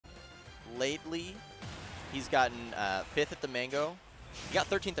lately, he's gotten 5th at the Mango. He got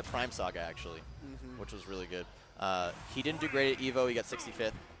 13th at Prime Saga, actually, which was really good. He didn't do great at Evo. He got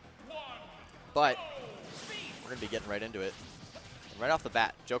 65th. But we're going to be getting right into it. And right off the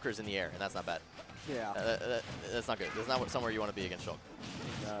bat, Joker's in the air, and that's not bad. Yeah. That's not good. That's not somewhere you want to be against Shulk.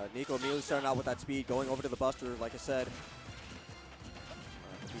 Nicko immediately starting out with that speed, going over to the Buster, like I said.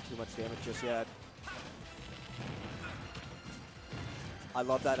 Not too much damage just yet. I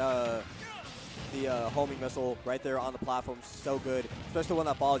love that the homing missile right there on the platform. So good, especially when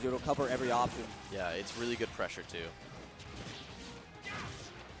that follows you. It'll cover every option. Yeah, it's really good pressure too.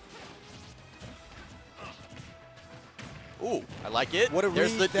 Ooh, I like it. What a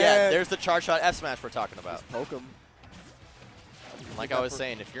there's read the there. there's the charge shot F smash we're talking about. Just poke him. Like I was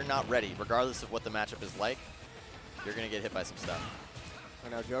saying, if you're not ready, regardless of what the matchup is like, you're gonna get hit by some stuff.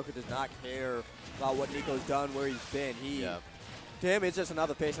 And now Joker does not care about what Nicko's done, where he's been. To him, it's just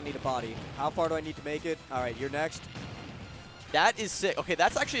another face I need to body. How far do I need to make it? All right, you're next. That is sick. Okay,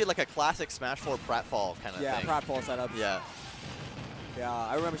 that's actually like a classic Smash 4 pratfall kind of thing. Yeah, pratfall setups. Yeah. Yeah,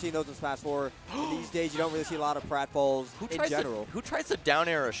 I remember seeing those in Smash 4. These days, you don't really see a lot of pratfalls in general. Who tries to down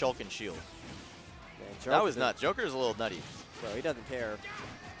air a Shulk and shield? Man, that was nuts. Joker's a little nutty. Bro, he doesn't care.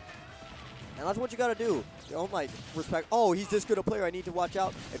 And that's what you got to do. Don't, like, respect, oh, he's this good a player, I need to watch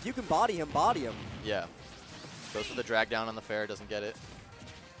out. If you can body him, body him. Yeah. Goes for the drag down on the fair, doesn't get it.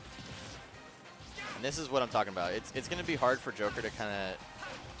 And this is what I'm talking about. It's going to be hard for Joker to kind of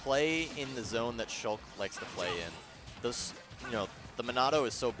play in the zone that Shulk likes to play in. Those, you know, the Monado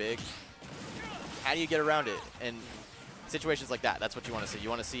is so big. How do you get around it? And situations like that, that's what you want to see. You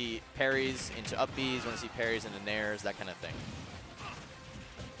want to see parries into up Bs, you want to see parries into nairs, that kind of thing.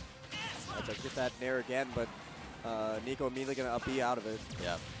 I'd like to get that nair again, but Nicko immediately going to up B out of it.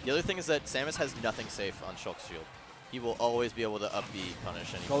 Yeah. The other thing is that Samus has nothing safe on Shulk's shield. He will always be able to up B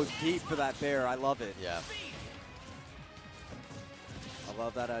punish anyone. Goes deep for that bear. I love it. Yeah. I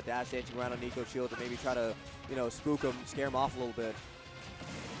love that dash dancing around on Nicko's shield to maybe try to, you know, spook him, scare him off a little bit.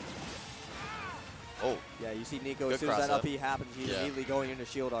 Oh. Yeah, you see Nicko, Good as soon as that up B happens, he's immediately going into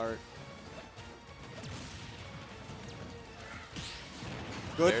shield art.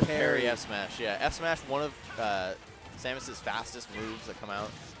 Good There's parry. F smash. Yeah, F smash, one of Samus's fastest moves that come out.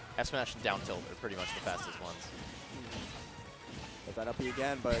 F smash and down tilt are pretty much the fastest ones. Put that up B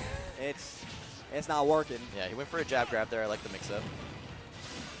again, but it's not working. Yeah, he went for a jab grab there. I like the mix up.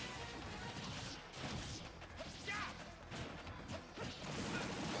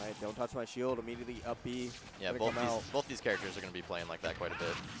 All right, don't touch my shield. Immediately up B. Yeah, both these characters are going to be playing like that quite a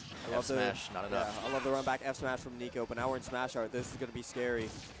bit. F smash, not enough. Yeah, I love the run back F smash from Nicko, but now we're in smash art. This is going to be scary.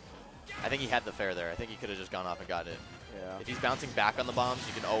 I think he had the fair there. I think he could have just gone off and got it. Yeah. If he's bouncing back on the bombs,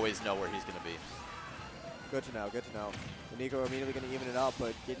 you can always know where he's going to be. Good to know, good to know. Nicko immediately going to even it up,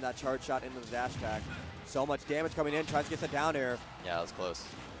 but getting that charge shot into the dash attack. So much damage coming in, tries to get the down air. Yeah, that was close.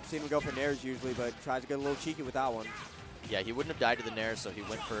 Seen him go for nairs usually, but tries to get a little cheeky with that one. Yeah, he wouldn't have died to the nair, so he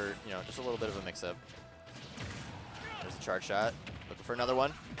went for, you know, just a little bit of a mix-up. There's the charge shot. Looking for another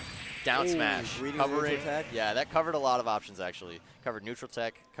one. Down smash. Covering. Tech. Yeah, that covered a lot of options, actually. Covered neutral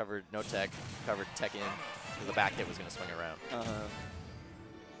tech, covered no tech, covered tech in, because the back hit was going to swing around.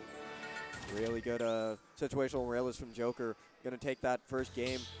 Really good situational awareness from Joker. Going to take that first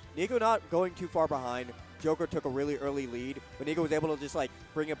game. Nicko not going too far behind. Joker took a really early lead, but Nicko was able to just like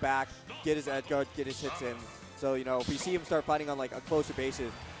bring it back, get his edge guard, get his hits in. So, you know, if we see him start fighting on like a closer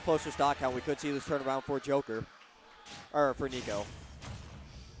basis, closer stock count, we could see this turnaround for Joker, or for Nicko.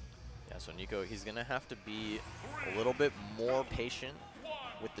 Yeah, so Nicko, he's going to have to be a little bit more patient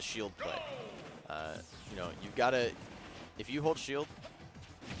with the shield play. You know, you've got to, if you hold shield,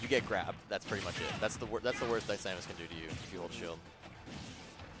 you get grabbed. That's pretty much it. That's the worst that Samus can do to you if you hold shield.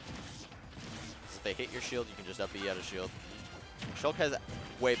 If they hit your shield, you can just up B out of shield. Shulk has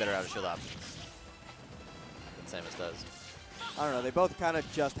way better out of shield options than Samus does. I don't know. They both kind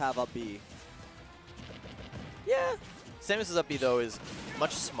of just have up B. Yeah. Samus's up B, though, is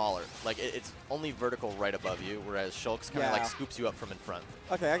much smaller. Like, it's only vertical right above you, whereas Shulk's kind of like scoops you up from in front.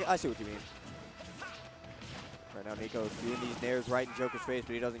 Okay, I see what you mean. Right now, Nicko's doing these nairs right in Joker's face,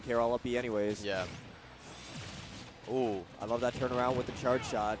 but he doesn't care. All up B anyways. Yeah. Ooh. I love that turnaround with the charge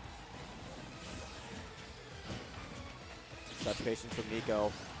shot. Such patience from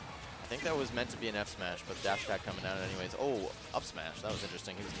Nicko. I think that was meant to be an F smash, but dash attack coming out anyways. Oh, up smash. That was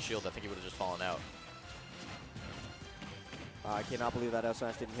interesting. He was the shield. I think he would have just fallen out. I cannot believe that F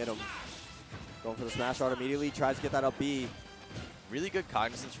smash didn't hit him. Going for the smash art immediately. Tries to get that up B. Really good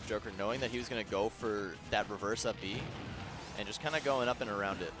cognizance from Joker, knowing that he was going to go for that reverse up B and just kind of going up and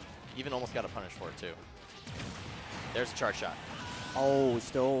around it. Even almost got a punish for it, too. There's a charge shot. Oh,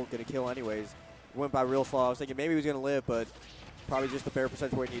 still going to kill anyways. Went by real slow. I was thinking maybe he was going to live, but probably just the bare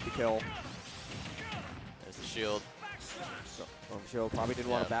percentage where he needed to kill. There's the shield. So, shield probably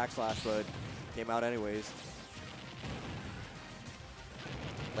didn't want to backslash, but came out anyways.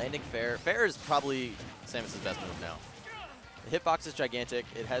 Landing fair. Fair is probably Samus' best move now. The hitbox is gigantic.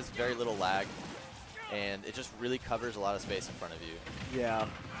 It has very little lag, and it just really covers a lot of space in front of you. Yeah.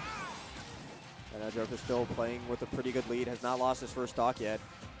 And Joker's still playing with a pretty good lead. Has not lost his first stock yet,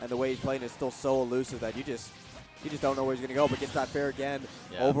 and the way he's playing is still so elusive that you just don't know where he's going to go. But gets that fair again.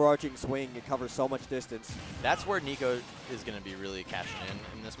 Yeah. Overarching swing. It covers so much distance. That's where Nicko is going to be really cashing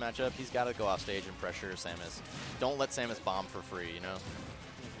in this matchup. He's got to go off stage and pressure Samus. Don't let Samus bomb for free, you know?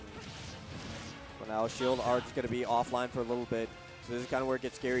 But now shield art's going to be offline for a little bit. So this is kind of where it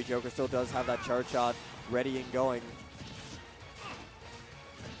gets scary. Joker still does have that charge shot ready and going.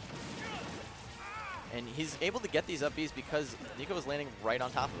 And he's able to get these up Bs because Nicko is landing right on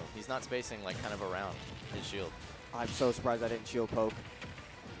top of him. He's not spacing like kind of around his shield. I'm so surprised I didn't shield poke.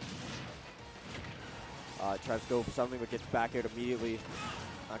 Tries to go for something, but gets back aired immediately.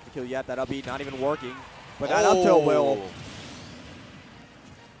 Not going to kill yet. That up B not even working. But that up tilt will.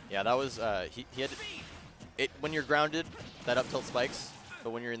 Yeah, that was, he had, when you're grounded, that up tilt spikes,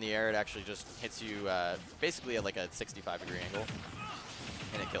 but when you're in the air, it actually just hits you basically at like a 65-degree angle,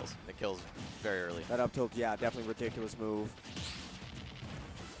 and it kills. It kills very early. That up tilt, yeah, definitely ridiculous move.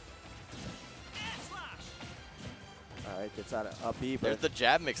 All right, gets that up B. There's the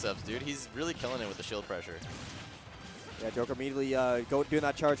jab mix-ups, dude. He's really killing it with the shield pressure. Yeah, Joker immediately doing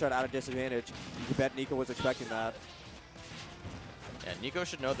that charge shot out of disadvantage. You bet Nicko was expecting that. Yeah, Nicko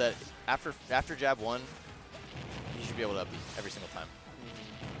should know that after jab 1, he should be able to up B every single time.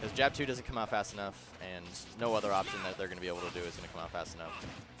 Because jab 2 doesn't come out fast enough, and no other option that they're going to be able to do is going to come out fast enough.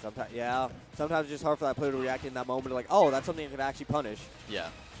 Sometimes, yeah. Sometimes it's just hard for that player to react in that moment, like, oh, that's something that can actually punish. Yeah.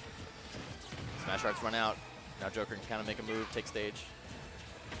 Smash arts run out. Now Joker can kind of make a move, take stage.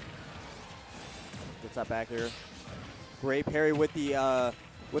 Gets that back here. Great parry with the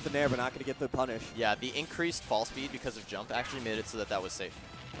nair, but not going to get the punish. Yeah, the increased fall speed because of jump actually made it so that that was safe.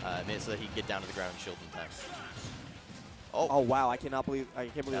 It made it so that he could get down to the ground and shield in time. Oh wow! I can't believe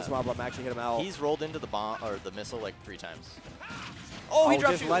the smart bomb actually hit him out. He's rolled into the bomb or the missile like 3 times. Oh, he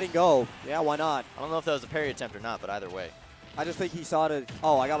dropped just letting go. Yeah, why not? I don't know if that was a parry attempt or not, but either way. I just think he saw it.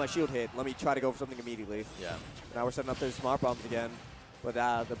 Oh, I got my shield hit. Let me try to go for something immediately. Yeah. Now we're setting up those smart bombs again. But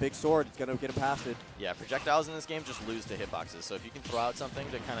the big sword is going to get him past it. Yeah, projectiles in this game just lose to hitboxes. So if you can throw out something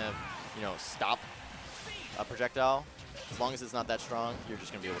to kind of, you know, stop a projectile, as long as it's not that strong, you're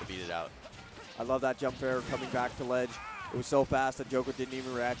just going to be able to beat it out. I love that jump fair coming back to ledge. It was so fast that Joker didn't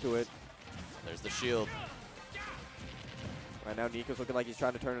even react to it. There's the shield. Right now, Nicko's looking like he's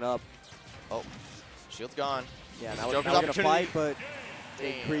trying to turn it up. Oh, shield's gone. Yeah, now we're going to fight, but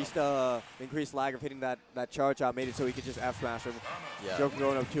increased lag of hitting that charge out made it so he could just F-smash him. Yeah. Joker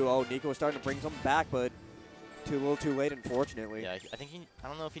going up 2-0. Nicko was starting to bring something back, but a little too late, unfortunately. Yeah, I think I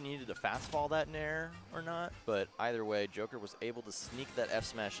don't know if he needed to fast fall that nair or not, but either way, Joker was able to sneak that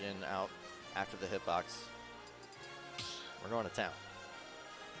F-smash in out after the hitbox. We're going to town.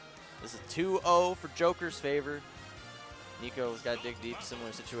 This is 2-0 for Joker's favor. Nicko's got to dig deep,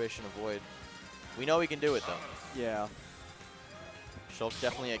 similar situation, avoid. We know he can do it, though. Yeah. Shulk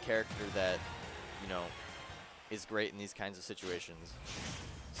definitely a character that, you know, is great in these kinds of situations.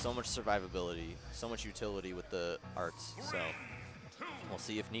 So much survivability, so much utility with the arts. So we'll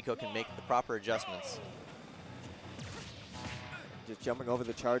see if Nicko can make the proper adjustments. Just jumping over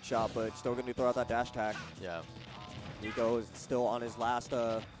the charge shot, but still going to throw out that dash attack. Yeah. Nicko is still on his last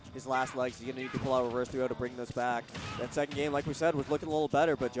legs. He's going to need to pull out reverse 3-0 to bring this back. That second game, like we said, was looking a little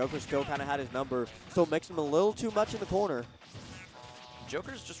better, but Joker still kind of had his number. Still mixing him a little too much in the corner.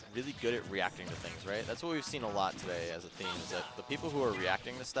 Joker's just really good at reacting to things, right? That's what we've seen a lot today as a theme, is that the people who are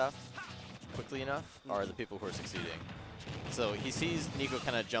reacting to stuff quickly enough are the people who are succeeding. So he sees Nicko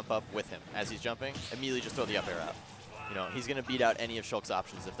kind of jump up with him as he's jumping, immediately just throw the up air out. You know, he's going to beat out any of Shulk's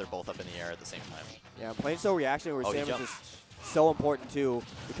options if they're both up in the air at the same time. Yeah, playing so reaction where Samus is so important too,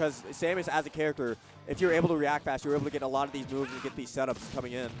 because Samus as a character, if you're able to react fast, you're able to get a lot of these moves and get these setups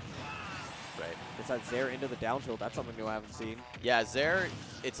coming in. Right. It's that Zair into the down tilt. That's something new I haven't seen. Yeah, Zair,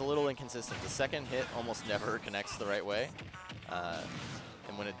 it's a little inconsistent. The second hit almost never connects the right way.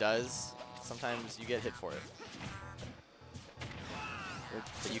 And when it does, sometimes you get hit for it.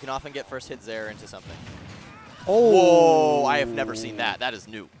 But you can often get first hit Zair into something. Oh! Whoa, I have never seen that. That is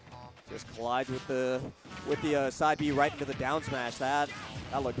new. Just collides with the side B right into the down smash. That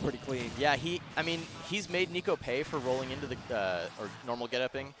looked pretty clean. Yeah, I mean, he's made Nicko pay for rolling into the or normal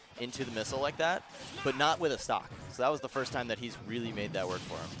get-upping into the missile like that, but not with a stock. So that was the first time that he's really made that work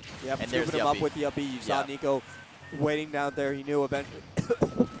for him. Yep, and there's him the up up with the up B. You saw Nicko waiting down there. He knew eventually.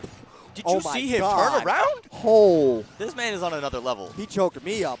 Did you see him turn around? Oh, this man is on another level. He choked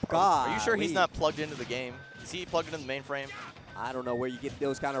me up. God. Are you sure he's not plugged into the game? Is he plugged into the mainframe? I don't know where you get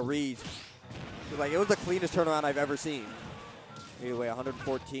those kind of reads. It was the cleanest turnaround I've ever seen. Anyway,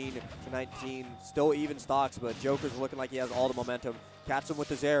 114 to 19, still even stocks, but Joker's looking like he has all the momentum. Catch him with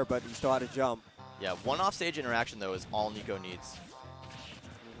his air, but he still had to jump. Yeah, one offstage interaction, though, is all Nicko needs.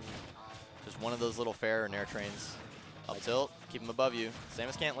 Just one of those little fair and air trains. Up tilt, keep him above you.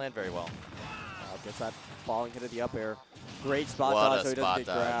 Samus can't land very well. Gets that falling hit of the up air. Great spot what dodge so he doesn't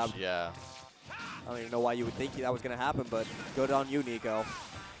get grabbed. Yeah. I don't even know why you would think that was going to happen, but good on you, Nicko.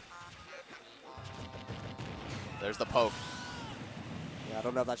 There's the poke. Yeah, I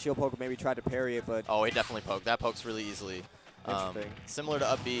don't know if that shield poke maybe tried to parry it, but... Oh, he definitely poked. That pokes really easily. Similar to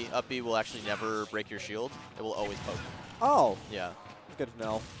up B will actually never break your shield. It will always poke. Oh. Yeah. Good to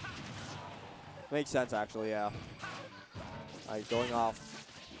know. Makes sense, actually, yeah. All right, going off.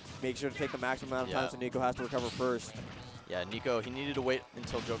 Make sure to take the maximum amount of time so Nicko has to recover first. Yeah, Nicko, he needed to wait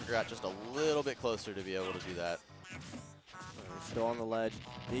until Joker got just a little bit closer to be able to do that. Still on the ledge.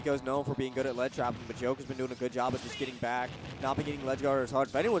 Nicko's known for being good at ledge trapping, but Joker's been doing a good job of just getting back, not been getting ledge guard as hard.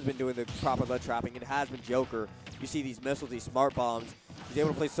 If anyone's been doing the proper ledge trapping, it has been Joker. You see these missiles, these smart bombs. He's able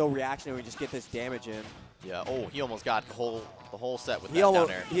to play so reactionary and just get this damage in. Yeah. Oh, he almost got the whole set with that down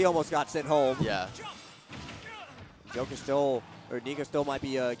air. He almost got sent home. Yeah. Joker still, or Nicko still might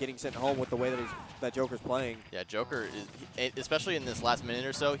be getting sent home with the way that Joker's playing. Yeah, Joker, especially in this last minute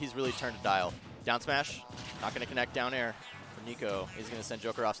or so, he's really turned a dial. Down smash, not going to connect down air. Nicko is going to send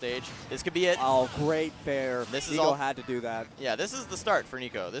Joker off stage. This could be it. Oh, great fair. Nicko had to do that. Yeah, this is the start for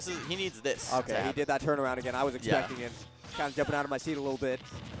Nicko. He needs this. Okay, he did that turnaround again. I was expecting it. Kind of jumping out of my seat a little bit.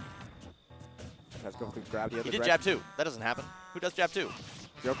 Let's go through grab the other. He did jab 2. That doesn't happen. Who does jab 2?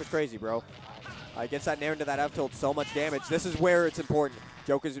 Joker's crazy, bro. Gets that nair into that up tilt, so much damage. This is where it's important.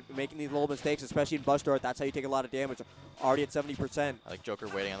 Joker's making these little mistakes, especially in Buster Art. That's how you take a lot of damage. Already at 70%. I like Joker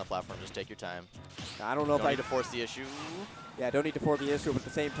waiting on the platform. Just take your time. I don't know if I need to force the issue. Yeah, don't need to force the issue, but at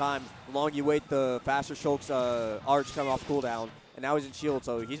the same time, the longer you wait, the faster Shulk's arch come off cooldown. And now he's in shield,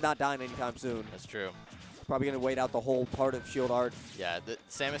 so he's not dying anytime soon. That's true. Probably going to wait out the whole part of shield art. Yeah,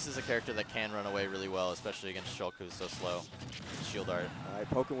 Samus is a character that can run away really well, especially against Shulk, who's so slow. Shield art. All right,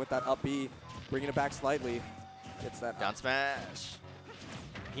 poking with that up B, bringing it back slightly. Gets that down smash.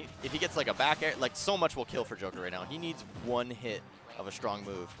 If he gets like a back air, like so much will kill for Joker right now. He needs one hit of a strong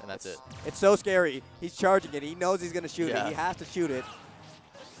move, and that's it. It's so scary. He's charging it. He knows he's going to shoot it. He has to shoot it.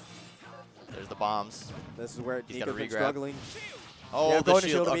 There's the bombs. This is where he's got to been struggling. Oh, yeah, the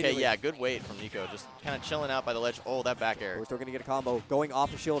shield. Okay, yeah, good wait from Nicko. Just kind of chilling out by the ledge. Oh, that back air. We're still going to get a combo. Going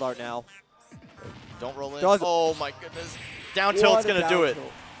off of shield art now. Don't roll in. Oh, my goodness. Down tilt's going to do it.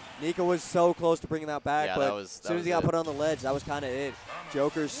 Nicko was so close to bringing that back, but as soon as he got put on the ledge, that was kind of it.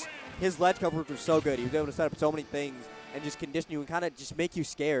 His ledge coverage was so good. He was able to set up so many things and just condition you and kind of just make you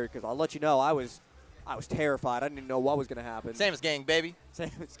scared, because I'll let you know, I was terrified. I didn't even know what was going to happen. Samus gang, baby.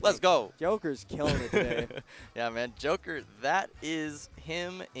 Samus gang. Let's go. Joker's killing it today. Yeah, man. Joker, that is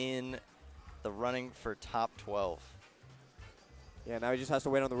him in the running for top 12. Yeah, now he just has to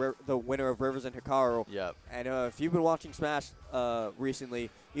wait on the winner of Rivers and Hikaru. Yep. And if you've been watching Smash recently,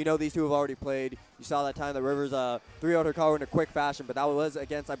 you know these two have already played. You saw that time that Rivers 3-0'd Hikaru in a quick fashion, but that was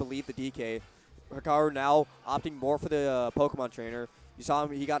against, I believe, the DK. Hikaru now opting more for the Pokemon trainer. You saw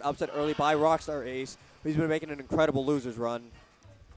him, he got upset early by Rockstar Ace, but he's been making an incredible loser's run.